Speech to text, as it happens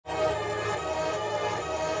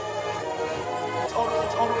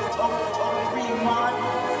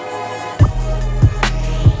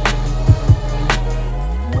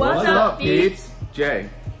Peeps. J.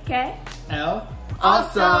 K. L.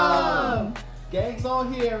 Awesome. Gang's all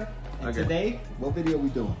here. And Okay. today, what video are we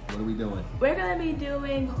doing? What are we doing? We're gonna be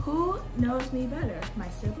doing Who Knows Me Better, my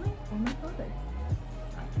sibling or my brother?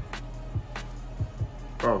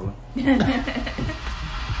 Probably.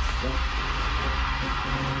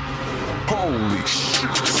 Holy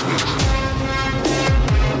shit.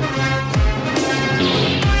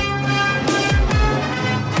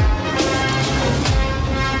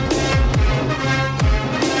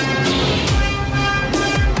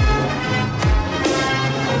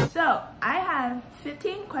 So, I have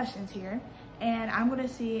 15 questions here, and I'm gonna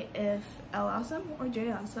see if L Awesome or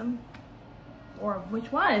J Awesome, or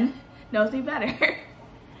which one, knows me better.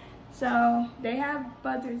 So, they have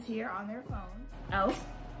buzzers here on their phones. L's,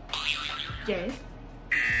 J's.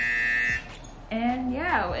 And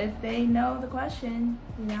yeah, if they know the question,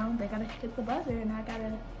 you know, they gotta hit the buzzer, and I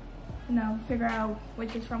gotta, you know, figure out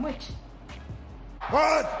which is from which.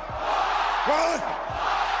 What? What?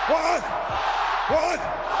 What? What?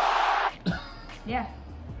 Yeah.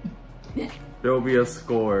 There will be a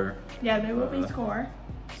score. Yeah, there will be score.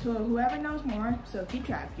 So whoever knows more, so keep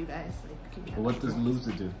track, you guys. Like, keep track. What does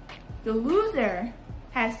loser do? The loser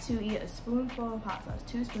has to eat a spoonful of hot sauce,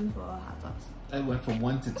 2 spoonfuls of hot sauce. It went from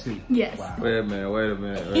 1 to 2. Yes. Wow. Wait a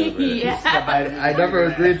minute. Yeah. I never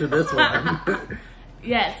agreed to this one.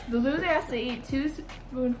 Yes, the loser has to eat 2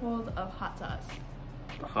 spoonfuls of hot sauce.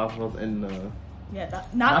 The hot sauce in the... Yeah,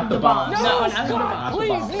 not the bomb. No, not the bomb. Not the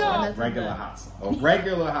bomb sauce. Regular hot sauce. Oh,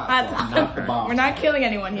 regular hot sauce, not the bomb. We're not killing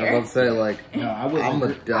anyone I here. was about to say, like, No, I I'ma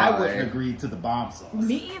wouldn't die. agree to the bomb sauce.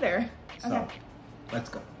 Me either. So, Okay. let's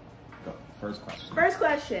go. Go. First question. First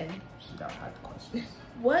question. She got hide the questions.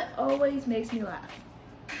 What always makes me laugh?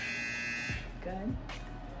 Good.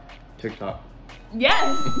 TikTok.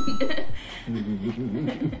 Yes.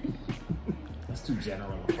 That's too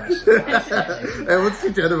general a question. It was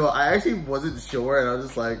too general. I actually wasn't sure, and I was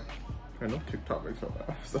just like, I know TikTok makes me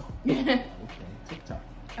laugh, so. Okay, TikTok.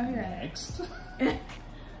 Okay. Next.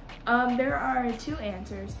 There are 2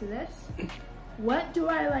 answers to this. What do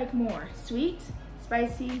I like more? Sweet,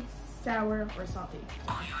 spicy, sour, or salty?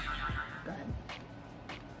 Go ahead.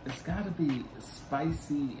 It's gotta be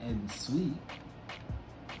spicy and sweet.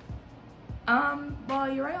 Well,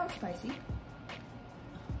 you're right on spicy.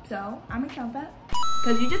 So, I'm gonna count that.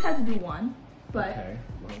 Because you just had to do 1. But Okay.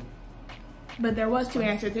 Well, but there was 2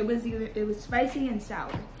 answers. It was spicy and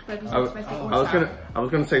sour. But if you said spicy or sour. I was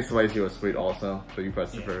gonna say spicy or sweet also, but you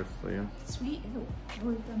pressed it first, so yeah. Sweet? Ew. I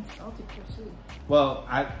would have done salty for sweet. well,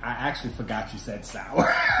 I actually forgot you said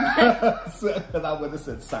sour. Because I would have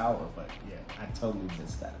said sour, but yeah, I totally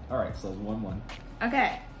missed that. All right, so it's 1-1.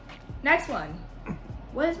 Okay. Next one.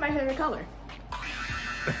 What is my favorite color?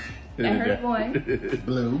 I heard one.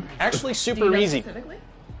 Blue. Actually, Do super you know easy. specifically?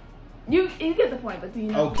 You get the point, but do you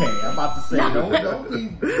know? Okay, I'm about to say, don't be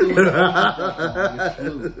doing that. It's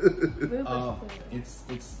blue. Blue specifically.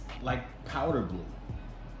 It's like powder blue.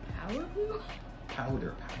 Power blue?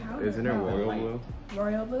 Powder. Isn't it royal Light. blue?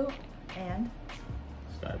 Royal blue and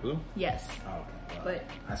Sky blue? yes. Okay, well, But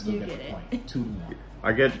I still you get get the it. point. 2-1.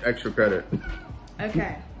 I get extra credit.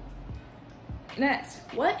 Okay. Next,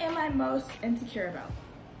 what am I most insecure about?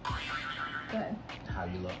 Good. How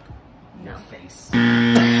you look. No. Your face.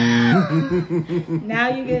 Now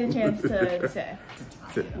you get a chance to say.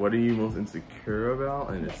 What are you most insecure about?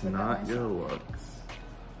 And it's Yes, not about your looks.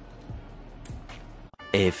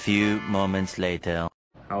 A few moments later.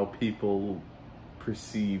 How people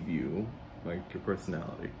perceive you, like your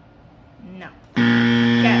personality. No.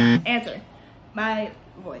 Okay, answer. My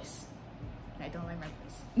voice. I don't like my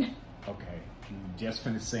voice. Okay, you just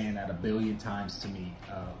finished saying that 1 billion times to me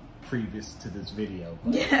previous to this video.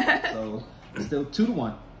 Yeah. So, still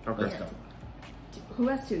 2-1. Okay. Let's go. Who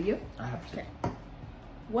has 2? You? I have 2. Okay.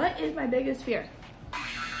 What is my biggest fear? I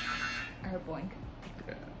heard boink.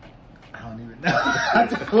 I don't even know. I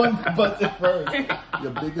just wanted to buzz it first.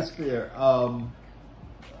 Your biggest fear. I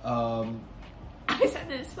said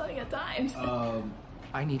this plenty of times.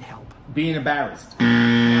 I need help. Being embarrassed.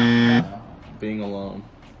 Being alone.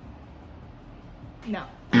 No.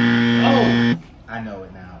 Oh! I know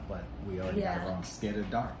it now, but we already got it Yeah. wrong. Scared of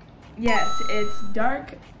the dark. Yes, it's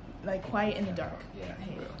dark, like quiet in the dark. Yeah. I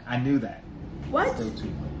hate it. I knew that. What? Still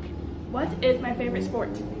 2-1. What is my favorite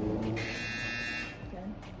sport? Good.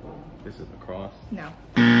 Is it lacrosse? No.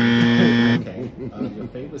 Okay. Your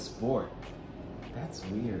favorite sport. That's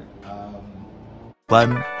weird.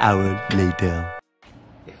 1 hour later.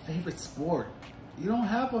 Your favorite sport. You don't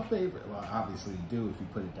have a favorite. Well, obviously you do if you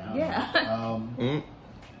put it down. Yeah.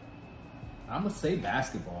 I'm gonna say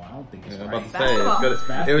basketball. I don't think it's Yeah, I'm right. about to say,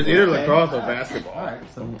 Basketball. it was either Okay. lacrosse or All right. basketball. All right,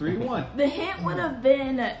 so 3-1. The hint would have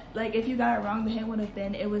been, like, if you got it wrong, the hint would have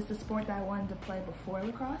been it was the sport that I wanted to play before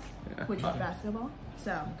lacrosse, Yeah. which was basketball.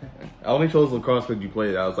 So, Okay. I only chose lacrosse because you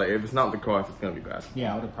played it. I was like, if it's not lacrosse, it's gonna be basketball.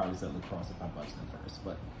 Yeah, I would have probably said lacrosse if I buzzed in first,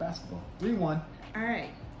 but basketball. 3-1. all right.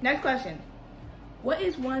 Next question. What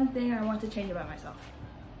is one thing I want to change about myself?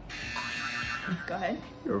 Go ahead.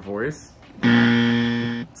 Your voice. Go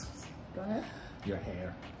ahead. Your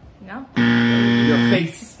hair. No. Your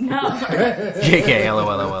face. No. JK,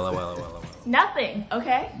 LOL. Nothing.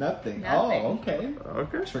 Okay. Nothing. Nothing. Oh, okay.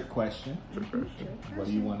 Okay. Trick question. What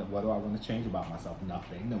do you want? What do I want to change about myself?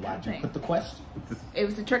 Nothing. Then why'd you Nothing. put the question? It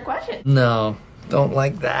was a trick question. No, don't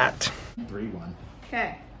like that. 3-1.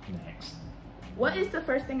 Okay. Next. What is the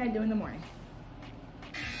first thing I do in the morning?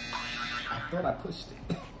 I thought I pushed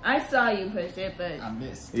it. I saw you push it, but I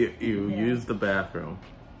missed. You Yeah. used the bathroom.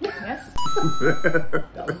 yes.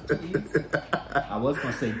 That was too easy. I was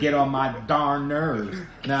gonna say get on my darn nerves.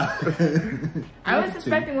 Now I was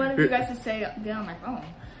expecting one of you guys to say get on my phone.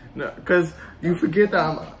 No, because you forget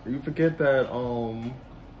that I'm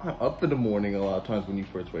up in the morning a lot of times when you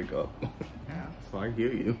first wake up. So I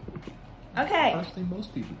hear you. Okay. First thing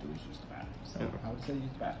most people do is use the bathroom. So I would say use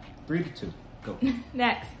the bathroom. 3-2. Go.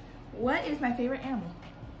 Next. What is my favorite animal?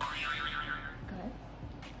 Go ahead.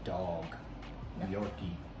 Dog.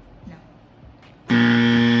 Yorkie. No.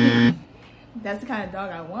 That's the kind of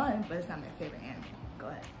dog I want, but it's not my favorite animal. Go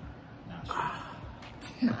ahead. Not sure.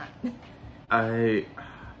 It's not. I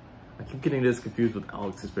keep getting this confused with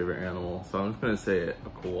Alex's favorite animal, so I'm just gonna say it, a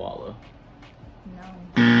koala.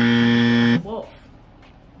 No. Wolf.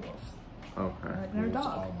 Wolf. Okay. Another Wolves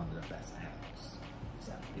dog. are one of the best animals.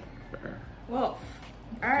 So, yeah. Fair. Wolf. All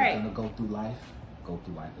If you're right. gonna go through life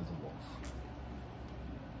as a wolf.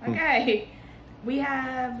 Okay. We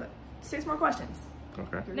have 6 more questions.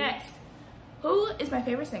 Okay. Next. Who is my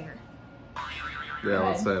favorite singer? Yeah, I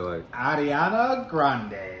would say like Ariana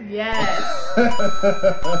Grande. Yes.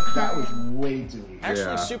 That was way too easy. Actually,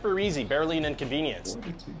 Yeah. super easy, barely an inconvenience.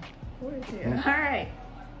 4-2. 42. All right.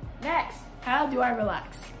 Next. How do I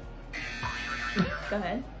relax? Go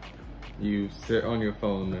ahead. you sit on your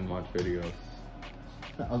phone and watch videos.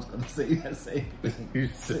 I was gonna say that same thing. You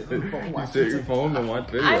sit on your phone, you watch sit your TikTok. phone and watch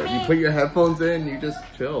videos. I You mean- put your headphones in, you just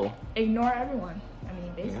chill. Ignore everyone. I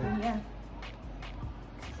mean, basically, yeah.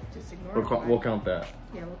 Just ignore We'll everyone. count that.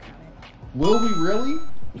 Yeah, we'll count it. Will we really?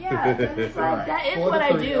 Yeah, 'cause it's like, Alright, that is 4 to what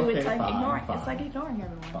I 3, do. okay, It's like fine, ignoring. fine. It's like ignoring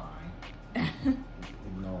everyone. Fine.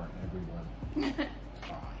 Ignoring everyone.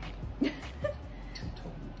 Fine. Two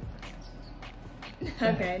totally different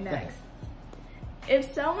answers. Okay, next.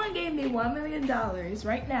 If someone gave me $1 million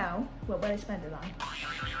right now, what would I spend it on?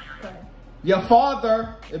 Go ahead. Your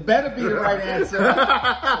father. It better be the right answer. You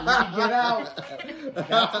can get out.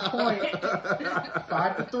 That's the point.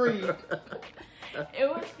 5-3. It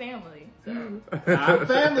was family. So I'm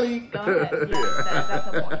family. go ahead. Yes, that's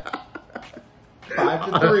a point.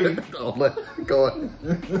 5-3. Oh, go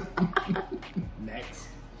ahead. Next.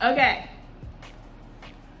 Okay.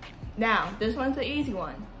 Now, this one's an easy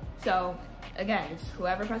one. So, again, it's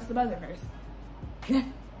whoever presses the buzzer first.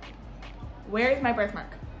 Where is my birthmark?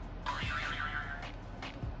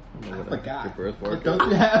 I forgot. Your birthmark.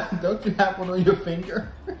 Don't you have one on your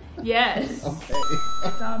finger? Yes. Okay.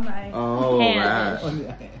 It's on my Oh, hand. right. On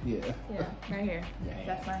your hand, yeah. Yeah, right here. Yeah.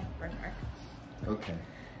 That's my birthmark. Okay.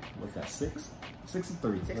 What's that? 6?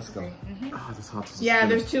 6-3. Let's go. Oh, this hot sauce is Yeah, gonna-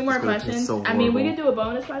 there's 2 more it's gonna taste questions. so I mean, we horrible. could do a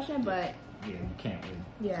bonus question, but Yeah, you can't win.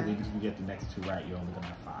 Yeah. Because if you get the next 2 right, you're only gonna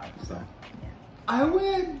have 5. So yeah. I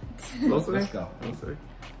win. We'll see. Let's go. We'll see.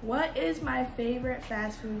 What is my favorite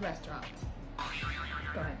fast food restaurant?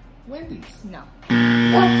 Go ahead. Wendy's. No,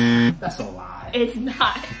 What? That's a lie. it's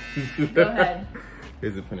not. Go ahead.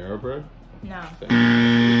 Is it Panera Bread? No.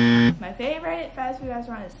 Same. My favorite fast food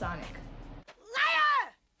restaurant is Sonic.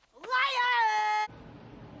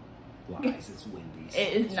 Lies. It's Wendy's.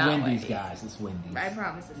 It is It's not Wendy's, Wendy's. guys. It's Wendy's. I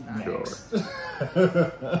promise it's not.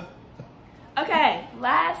 Sure. Okay,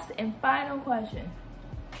 last and final question.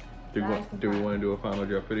 Do Nice we and want to do a final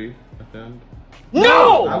Jeopardy at the end? I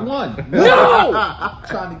No! won. No! I'm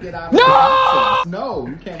trying to get out of the nonsense. No,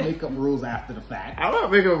 you can't make up rules after the fact. I'm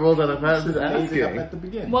not making rules out of that. Should I'm have just made it up asking. at the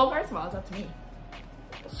beginning. Well, first of all, it's up to me.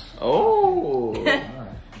 Oh. All right.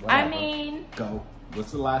 I whatever. mean, Go.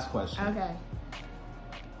 What's the last question? okay.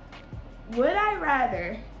 Would I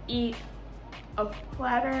rather eat a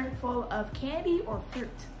platter full of candy or fruit?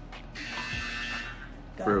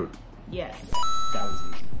 Go. Fruit. Yes. That was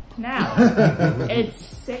easy. Now, it's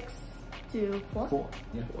 6-4. 4.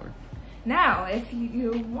 Yeah. 4. Now, if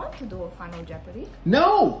you want to do a Final Jeopardy.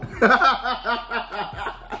 No!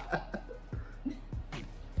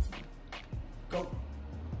 Go.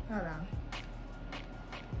 Hold on.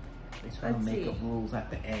 They try to Let's make see. up rules at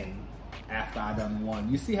the end after I done won.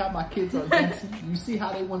 You see how my kids are against me? You see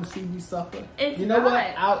how they want to see me suffer? It's you know what?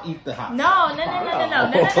 not. I'll eat the hot No, sauce.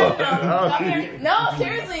 no. Come here. No,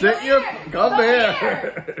 seriously. Sit your- come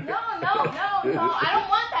here. No, I don't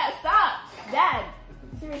want that. Stop. Dad,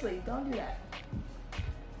 seriously, don't do that.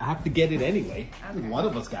 I have to get it anyway. Okay. One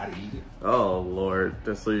of us got to eat it. Oh Lord,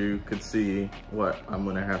 just so you could see what I'm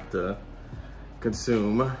gonna have to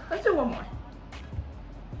consume. Let's do one more.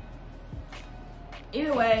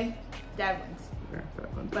 Either way, Dad wins. Yeah,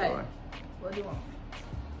 that one's But away. we'll do one more.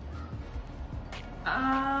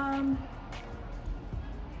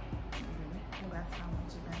 Well, that's how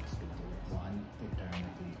much you're gonna speak to this. One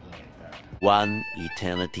eternity later. 1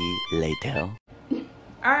 eternity later.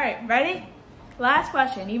 All right, ready? Last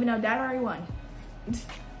question, even though Dad already won.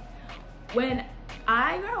 When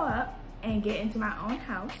I grow up and get into my own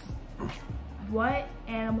house, what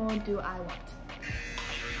animal do I want?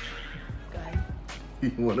 Go ahead.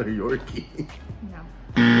 You want a Yorkie? No.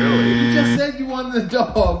 Really? You just said you wanted a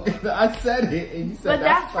dog. I said it, and you said But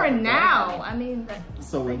that's for fine. now. I mean,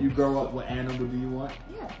 So when you grow up, what animal do you want?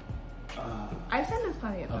 yeah. I've said this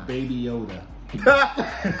plenty of A times. baby Yoda.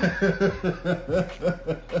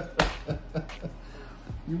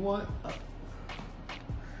 You want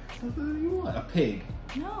what do you want? A pig.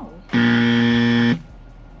 No. I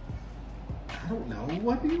don't know.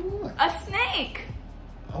 What do you want? A snake.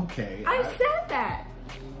 Okay. I've said that.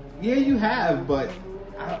 Yeah, you have, but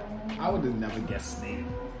I would have never guessed snake.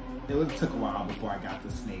 It would took a while before I got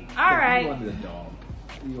the snake. All But right. You wanted a dog.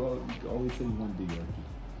 You always say you wanted a Yorkie.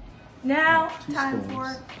 Now, 2 time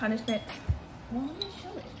spoons. for punishment. Well, let me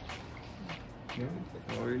show it.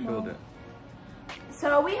 Oh, you showed it.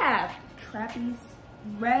 So we have Trappy's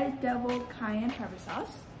Red Devil Cayenne Pepper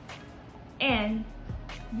Sauce. And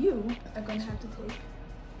you are going to have to take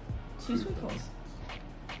 2 spoonfuls.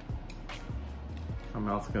 My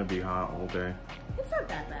mouth's gonna be hot all day. It's not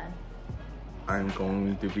that bad. I'm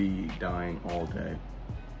going to be dying all day.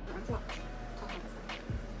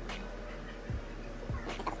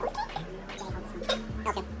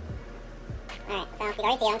 Okay. Alright, so you can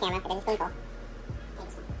already see it on camera, but then a spoonful. Take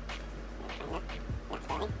a spoon. That's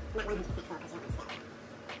filling. Not 100% full because you don't want to spill.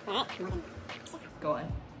 Alright, more than Go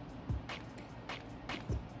on.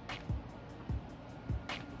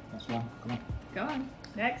 That's one. Come on. Go on.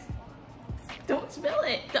 Next. Don't spill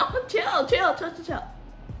it. Don't chill.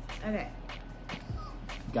 Okay.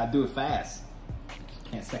 You gotta do it fast.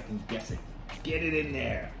 Can't second guess it. Get it in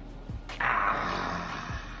there.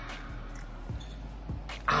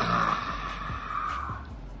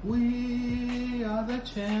 We are the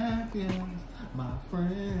champions, my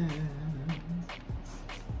friends.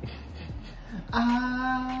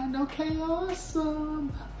 I know chaos the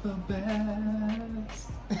best.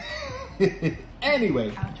 Anyway,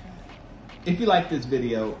 Outro. if you like this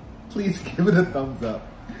video, please give it a thumbs up.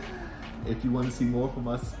 If you want to see more from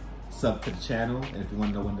us, sub to the channel. And if you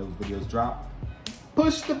want to know when those videos drop,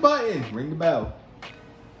 push the button, ring the bell.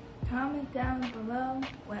 Comment down below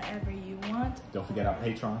whatever you want. Don't forget our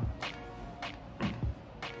Patreon.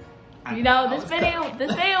 You know, I this was video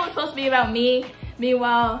was supposed to be about me.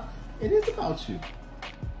 Meanwhile, It is about you.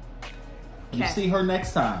 You Okay. see her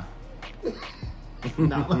next time.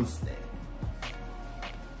 Namaste.